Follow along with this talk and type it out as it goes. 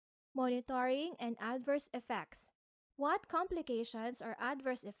Monitoring and adverse effects. What complications or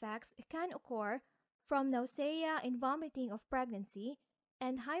adverse effects can occur from nausea and vomiting of pregnancy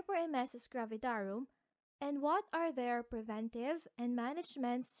and hyperemesis gravidarum, and what are their preventive and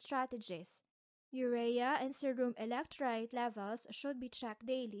management strategies? Urea and serum electrolyte levels should be checked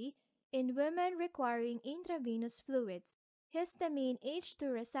daily in women requiring intravenous fluids. Histamine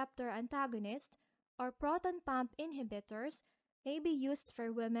H2 receptor antagonist or proton pump inhibitors may be used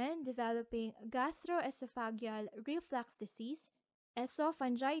for women developing gastroesophageal reflux disease,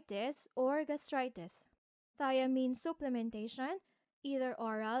 esophagitis, or gastritis. Thiamine supplementation, either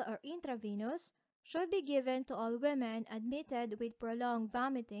oral or intravenous, should be given to all women admitted with prolonged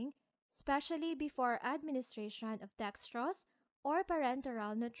vomiting, especially before administration of dextrose or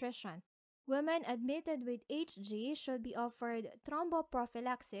parenteral nutrition. Women admitted with HG should be offered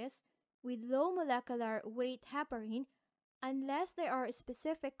thromboprophylaxis with low molecular weight heparin unless there are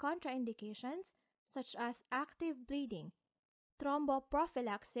specific contraindications such as active bleeding.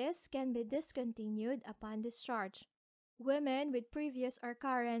 Thromboprophylaxis can be discontinued upon discharge. Women with previous or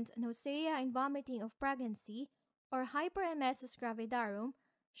current nausea and vomiting of pregnancy or hyperemesis gravidarum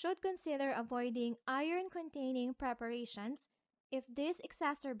should consider avoiding iron-containing preparations if these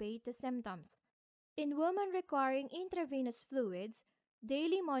exacerbate the symptoms. In women requiring intravenous fluids,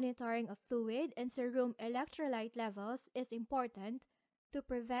 daily monitoring of fluid and serum electrolyte levels is important to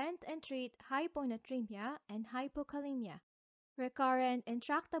prevent and treat hyponatremia and hypokalemia. Recurrent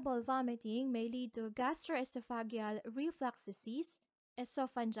intractable vomiting may lead to gastroesophageal reflux disease,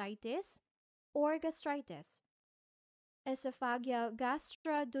 esophagitis, or gastritis. Esophageal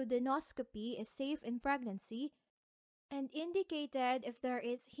gastroduodenoscopy is safe in pregnancy and indicated if there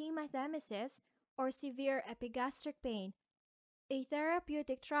is hematemesis or severe epigastric pain. A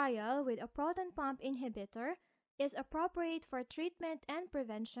therapeutic trial with a proton pump inhibitor is appropriate for treatment and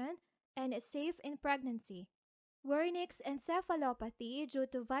prevention and is safe in pregnancy. Wernicke's encephalopathy due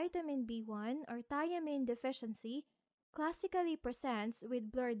to vitamin B1 or thiamine deficiency classically presents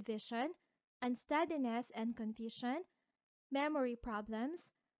with blurred vision, unsteadiness and confusion, memory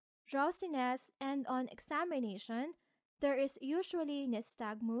problems, drowsiness, and on examination, there is usually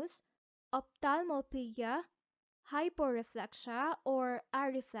nystagmus, ophthalmoplegia, hyporeflexia or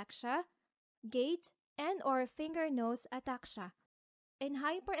areflexia, gait, and or finger-nose ataxia. In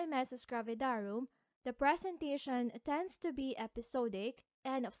hyperemesis gravidarum, the presentation tends to be episodic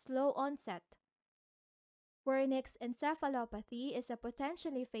and of slow onset. Wernicke's encephalopathy is a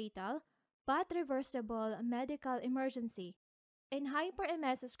potentially fatal but reversible medical emergency. In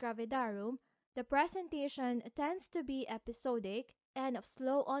hyperemesis gravidarum, the presentation tends to be episodic and of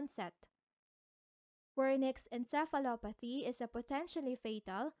slow onset. Wernicke's encephalopathy is a potentially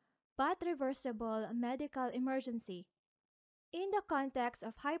fatal but reversible medical emergency. In the context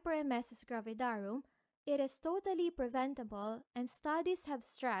of hyperemesis gravidarum, it is totally preventable, and studies have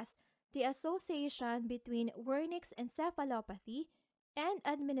stressed the association between Wernicke's encephalopathy and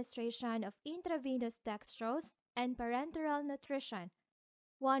administration of intravenous dextrose and parenteral nutrition.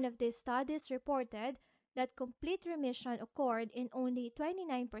 One of these studies reported that complete remission occurred in only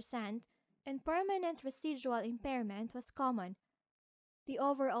 29% and permanent residual impairment was common. The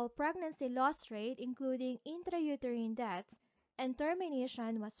overall pregnancy loss rate, including intrauterine deaths and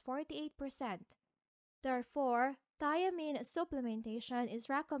termination, was 48%. Therefore, thiamine supplementation is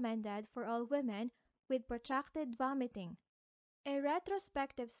recommended for all women with protracted vomiting. A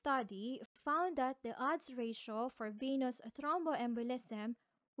retrospective study found that the odds ratio for venous thromboembolism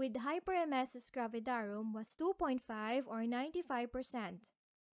with hyperemesis gravidarum was 2.5 or 95%.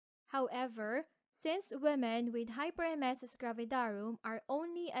 However, since women with hyperemesis gravidarum are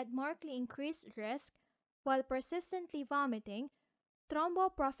only at markedly increased risk while persistently vomiting,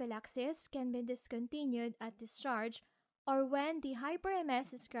 thromboprophylaxis can be discontinued at discharge or when the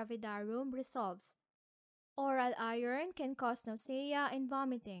hyperemesis gravidarum resolves. Oral iron can cause nausea and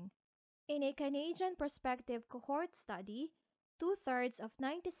vomiting. In a Canadian prospective cohort study, 2/3 of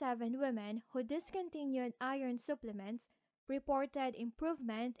 97 women who discontinued iron supplements reported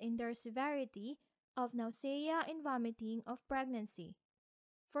improvement in their severity of nausea and vomiting of pregnancy.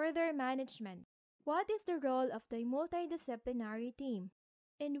 Further management. What is the role of the multidisciplinary team?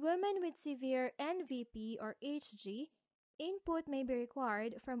 In women with severe NVP or HG, input may be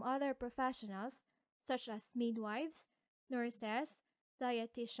required from other professionals such as midwives, nurses,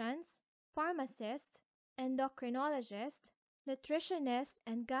 dietitians, pharmacists, endocrinologists, nutritionists,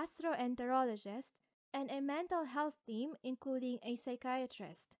 and gastroenterologists, and a mental health team including a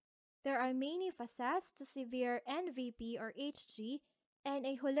psychiatrist. There are many facets to severe NVP or HG, and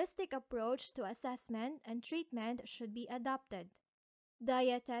a holistic approach to assessment and treatment should be adopted.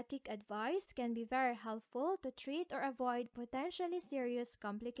 Dietetic advice can be very helpful to treat or avoid potentially serious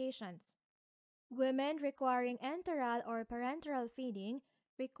complications. Women requiring enteral or parenteral feeding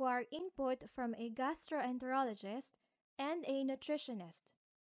require input from a gastroenterologist and a nutritionist.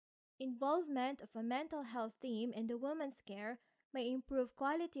 Involvement of a mental health team in the woman's care may improve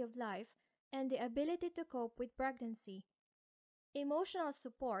quality of life and the ability to cope with pregnancy. Emotional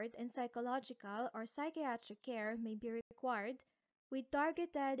support and psychological or psychiatric care may be required, with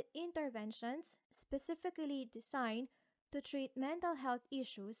targeted interventions specifically designed to treat mental health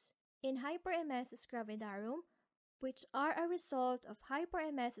issues in hyperemesis gravidarum, which are a result of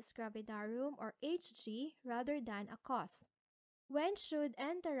hyperemesis gravidarum or HG rather than a cause. When should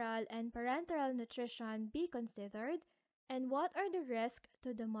enteral and parenteral nutrition be considered, and what are the risks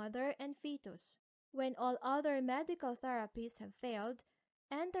to the mother and fetus? When all other medical therapies have failed,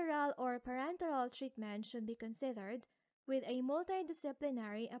 enteral or parenteral treatment should be considered with a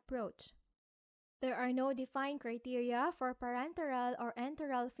multidisciplinary approach. There are no defined criteria for parenteral or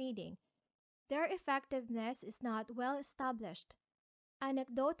enteral feeding. Their effectiveness is not well established.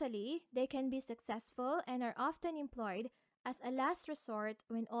 Anecdotally, they can be successful and are often employed as a last resort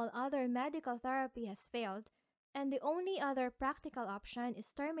when all other medical therapy has failed, and the only other practical option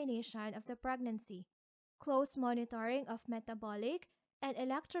is termination of the pregnancy. Close monitoring of metabolic and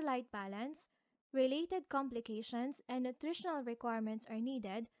electrolyte balance, related complications, and nutritional requirements are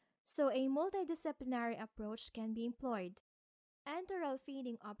needed, so a multidisciplinary approach can be employed. Enteral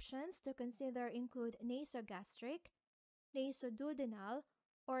feeding options to consider include nasogastric, nasoduodenal,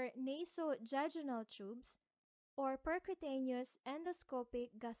 or nasojejunal tubes, or percutaneous endoscopic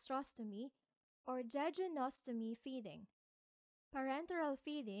gastrostomy or jejunostomy feeding. Parenteral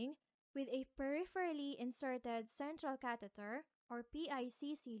feeding with a peripherally inserted central catheter or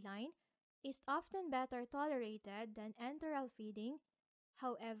PICC line is often better tolerated than enteral feeding.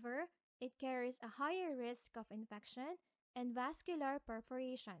 However, it carries a higher risk of infection and vascular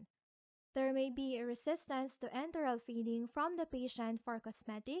perforation. There may be a resistance to enteral feeding from the patient for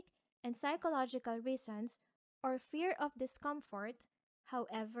cosmetic and psychological reasons or fear of discomfort.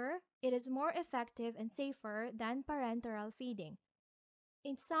 However, it is more effective and safer than parenteral feeding.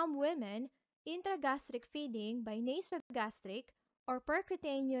 In some women, intragastric feeding by nasogastric or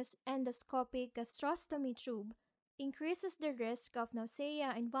percutaneous endoscopic gastrostomy tube increases the risk of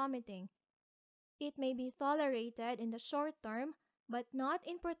nausea and vomiting. It may be tolerated in the short term but not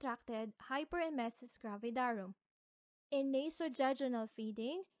in protracted hyperemesis gravidarum. In nasojejunal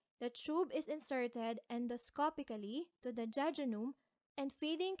feeding, the tube is inserted endoscopically to the jejunum and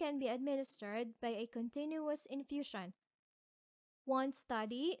feeding can be administered by a continuous infusion. One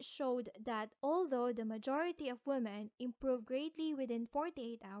study showed that although the majority of women improve greatly within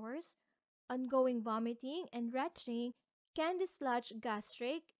 48 hours, ongoing vomiting and retching can dislodge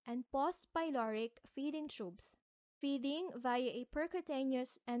gastric and post-pyloric feeding tubes. Feeding via a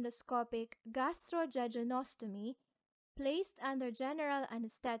percutaneous endoscopic gastrojejunostomy placed under general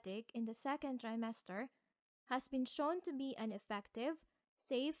anesthetic in the second trimester has been shown to be an effective,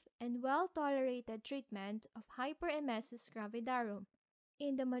 safe, and well-tolerated treatment of hyperemesis gravidarum.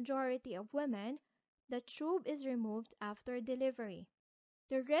 In the majority of women, the tube is removed after delivery.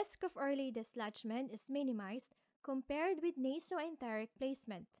 The risk of early dislodgement is minimized compared with nasoenteric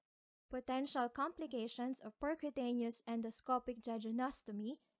placement. Potential complications of percutaneous endoscopic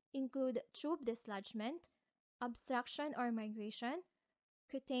jejunostomy include tube dislodgement, obstruction or migration,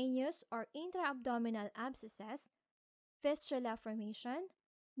 cutaneous or intra-abdominal abscesses, fistula formation,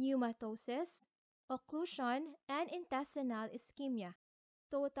 pneumatosis, occlusion, and intestinal ischemia.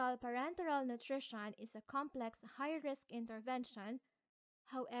 Total parenteral nutrition is a complex high-risk intervention.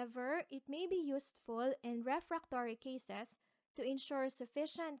 However, it may be useful in refractory cases to ensure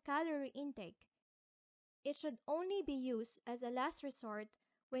sufficient calorie intake. It should only be used as a last resort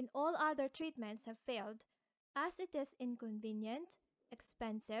when all other treatments have failed, as it is inconvenient,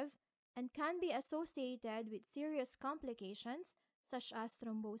 expensive, and can be associated with serious complications such as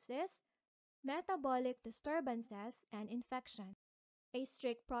thrombosis, metabolic disturbances, and infection. A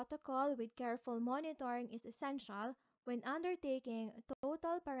strict protocol with careful monitoring is essential when undertaking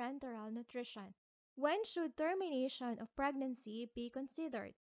total parenteral nutrition. When should termination of pregnancy be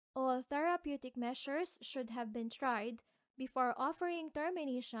considered? All therapeutic measures should have been tried before offering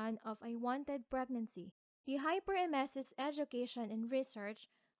termination of a wanted pregnancy. The Hyperemesis Education and Research,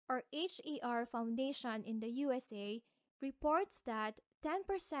 or HER Foundation in the USA, reports that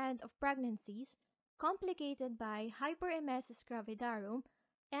 10% of pregnancies complicated by hyperemesis gravidarum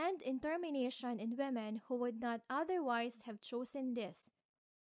end in termination in women who would not otherwise have chosen this.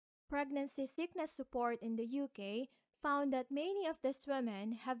 Pregnancy sickness support in the UK found that many of these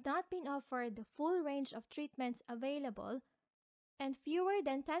women have not been offered the full range of treatments available, and fewer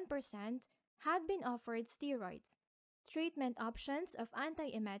than 10% had been offered steroids. Treatment options of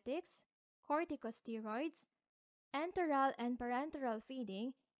antiemetics, corticosteroids, enteral and parenteral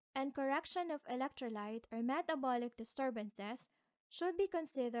feeding, and correction of electrolyte or metabolic disturbances should be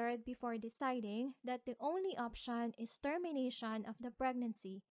considered before deciding that the only option is termination of the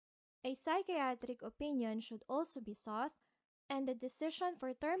pregnancy. A psychiatric opinion should also be sought, and the decision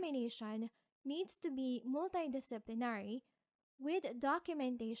for termination needs to be multidisciplinary with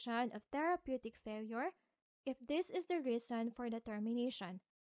documentation of therapeutic failure if this is the reason for the termination.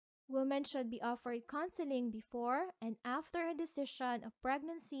 Women should be offered counseling before and after a decision of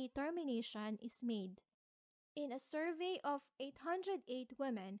pregnancy termination is made. In a survey of 808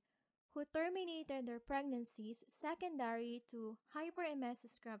 women who terminated their pregnancies secondary to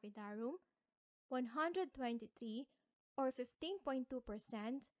hyperemesis gravidarum, 123, or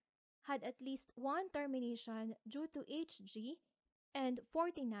 15.2%, had at least one termination due to HG, and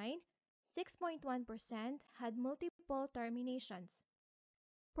 49, 6.1%, had multiple terminations.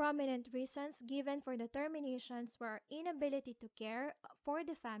 Prominent reasons given for the terminations were inability to care for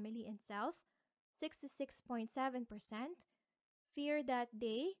the family and self, 66.7%, fear that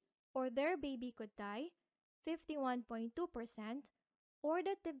they or their baby could die, 51.2%, or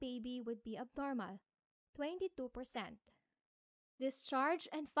that the baby would be abnormal, 22%. Discharge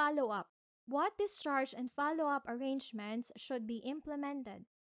and follow-up. What discharge and follow-up arrangements should be implemented?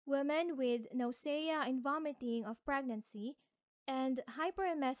 Women with nausea and vomiting of pregnancy and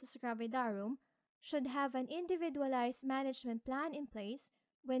hyperemesis gravidarum should have an individualized management plan in place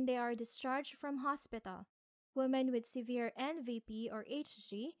when they are discharged from hospital. Women with severe NVP or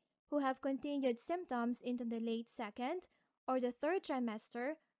HG who have continued symptoms into the late second or the third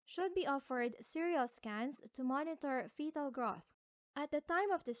trimester should be offered serial scans to monitor fetal growth. At the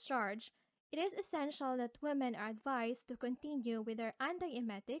time of discharge, it is essential that women are advised to continue with their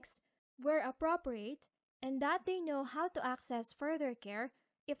antiemetics where appropriate and that they know how to access further care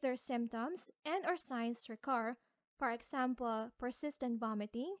if their symptoms and/or signs recur, for example, persistent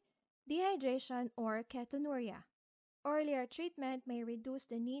vomiting, dehydration, or ketonuria. Earlier treatment may reduce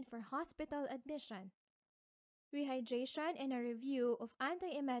the need for hospital admission. Rehydration and a review of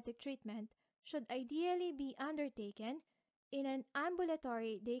antiemetic treatment should ideally be undertaken in an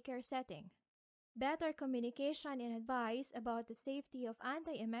ambulatory daycare setting. Better communication and advice about the safety of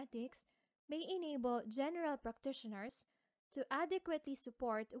antiemetics may enable general practitioners to adequately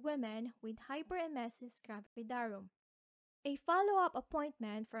support women with hyperemesis gravidarum. A follow-up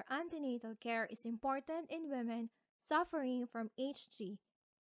appointment for antenatal care is important in women suffering from HG.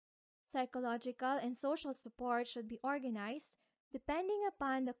 Psychological and social support should be organized depending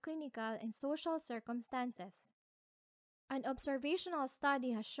upon the clinical and social circumstances. An observational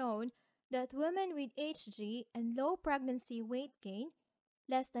study has shown that women with HG and low pregnancy weight gain,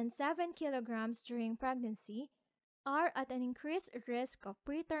 less than 7 kilograms during pregnancy, are at an increased risk of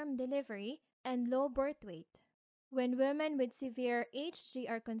preterm delivery and low birth weight. When women with severe HG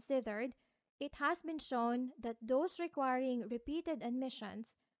are considered, it has been shown that those requiring repeated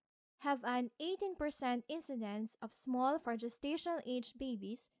admissions have an 18% incidence of small for gestational age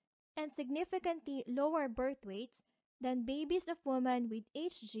babies and significantly lower birth weights than babies of women with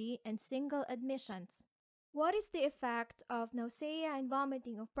HG and single admissions. What is the effect of nausea and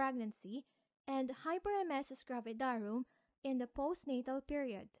vomiting of pregnancy and hyperemesis gravidarum in the postnatal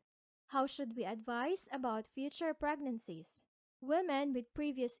period? How should we advise about future pregnancies? Women with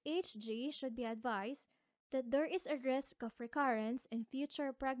previous HG should be advised that there is a risk of recurrence in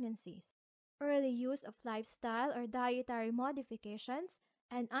future pregnancies. Early use of lifestyle or dietary modifications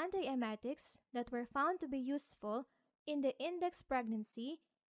and antiemetics that were found to be useful in the index pregnancy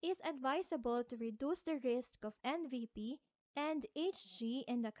is advisable to reduce the risk of NVP and HG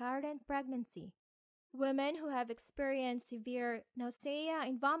in the current pregnancy. Women who have experienced severe nausea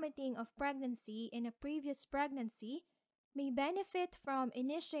and vomiting of pregnancy in a previous pregnancy may benefit from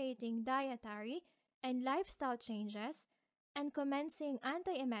initiating dietary and lifestyle changes and commencing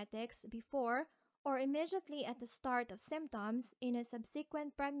antiemetics before or immediately at the start of symptoms in a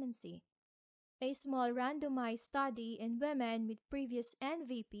subsequent pregnancy. A small randomized study in women with previous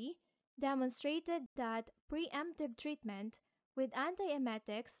NVP demonstrated that preemptive treatment with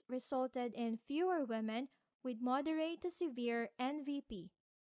antiemetics resulted in fewer women with moderate to severe NVP.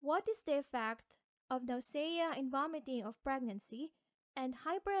 What is the effect of nausea and vomiting of pregnancy and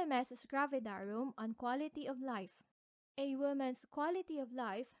hyperemesis gravidarum on quality of life? A woman's quality of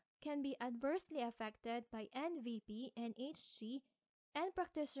life can be adversely affected by NVP and HG, and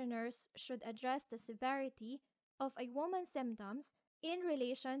practitioners should address the severity of a woman's symptoms in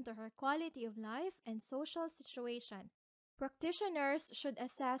relation to her quality of life and social situation. Practitioners should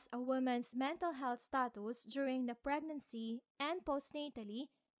assess a woman's mental health status during the pregnancy and postnatally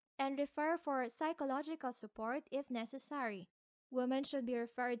and refer for psychological support if necessary. Women should be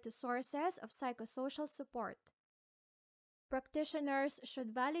referred to sources of psychosocial support. Practitioners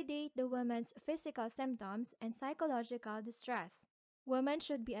should validate the woman's physical symptoms and psychological distress. Women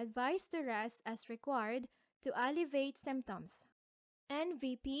should be advised to rest as required to alleviate symptoms.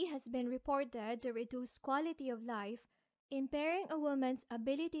 NVP has been reported to reduce quality of life, impairing a woman's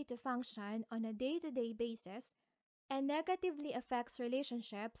ability to function on a day-to-day basis and negatively affects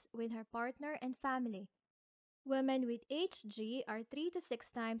relationships with her partner and family. Women with HG are 3 to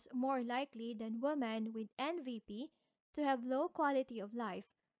 6 times more likely than women with NVP to have low quality of life.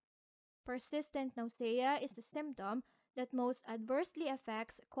 Persistent nausea is a symptom that most adversely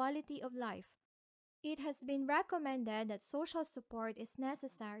affects quality of life. It has been recommended that social support is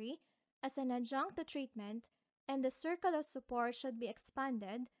necessary as an adjunct to treatment, and the circle of support should be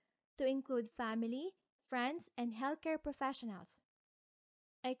expanded to include family, friends, and healthcare professionals.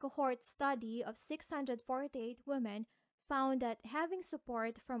 A cohort study of 648 women found that having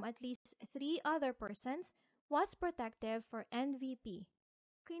support from at least 3 other persons was protective for NVP.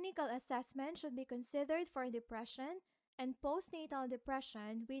 Clinical assessment should be considered for depression and postnatal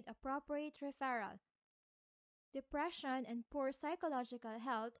depression with appropriate referral. Depression and poor psychological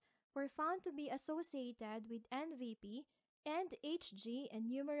health were found to be associated with NVP and HG in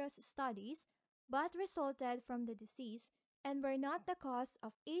numerous studies, but resulted from the disease and were not the cause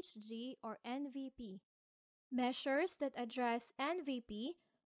of HG or NVP. Measures that address NVP,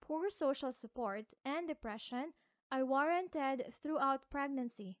 poor social support, and depression are warranted throughout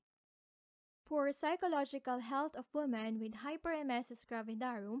pregnancy. Poor psychological health of women with hyperemesis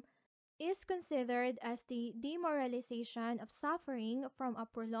gravidarum is considered as the demoralization of suffering from a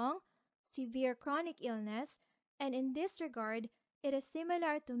prolonged, severe chronic illness, and in this regard, it is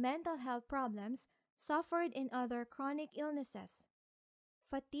similar to mental health problems suffered in other chronic illnesses.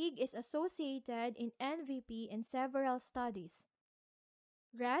 Fatigue is associated in NVP in several studies.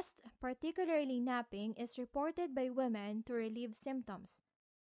 Rest, particularly napping, is reported by women to relieve symptoms.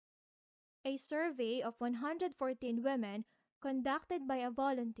 A survey of 114 women conducted by a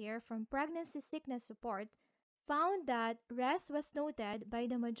volunteer from Pregnancy Sickness Support found that rest was noted by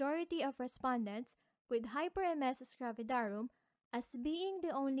the majority of respondents with hyperemesis gravidarum as being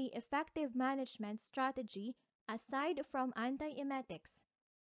the only effective management strategy aside from antiemetics.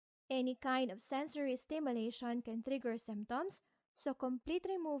 Any kind of sensory stimulation can trigger symptoms, so complete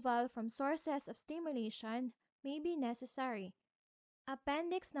removal from sources of stimulation may be necessary.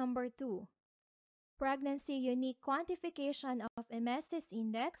 Appendix number 2. Pregnancy Unique Quantification of Emesis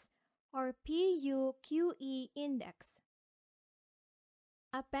Index or PUQE Index.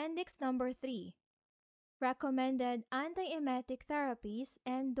 Appendix number 3. Recommended antiemetic therapies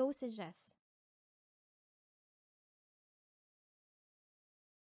and dosages.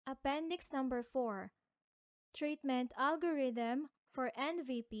 Appendix number 4. Treatment algorithm for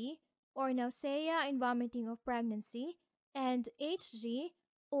NVP or nausea and vomiting of pregnancy and HG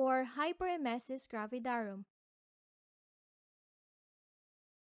or hyperemesis gravidarum.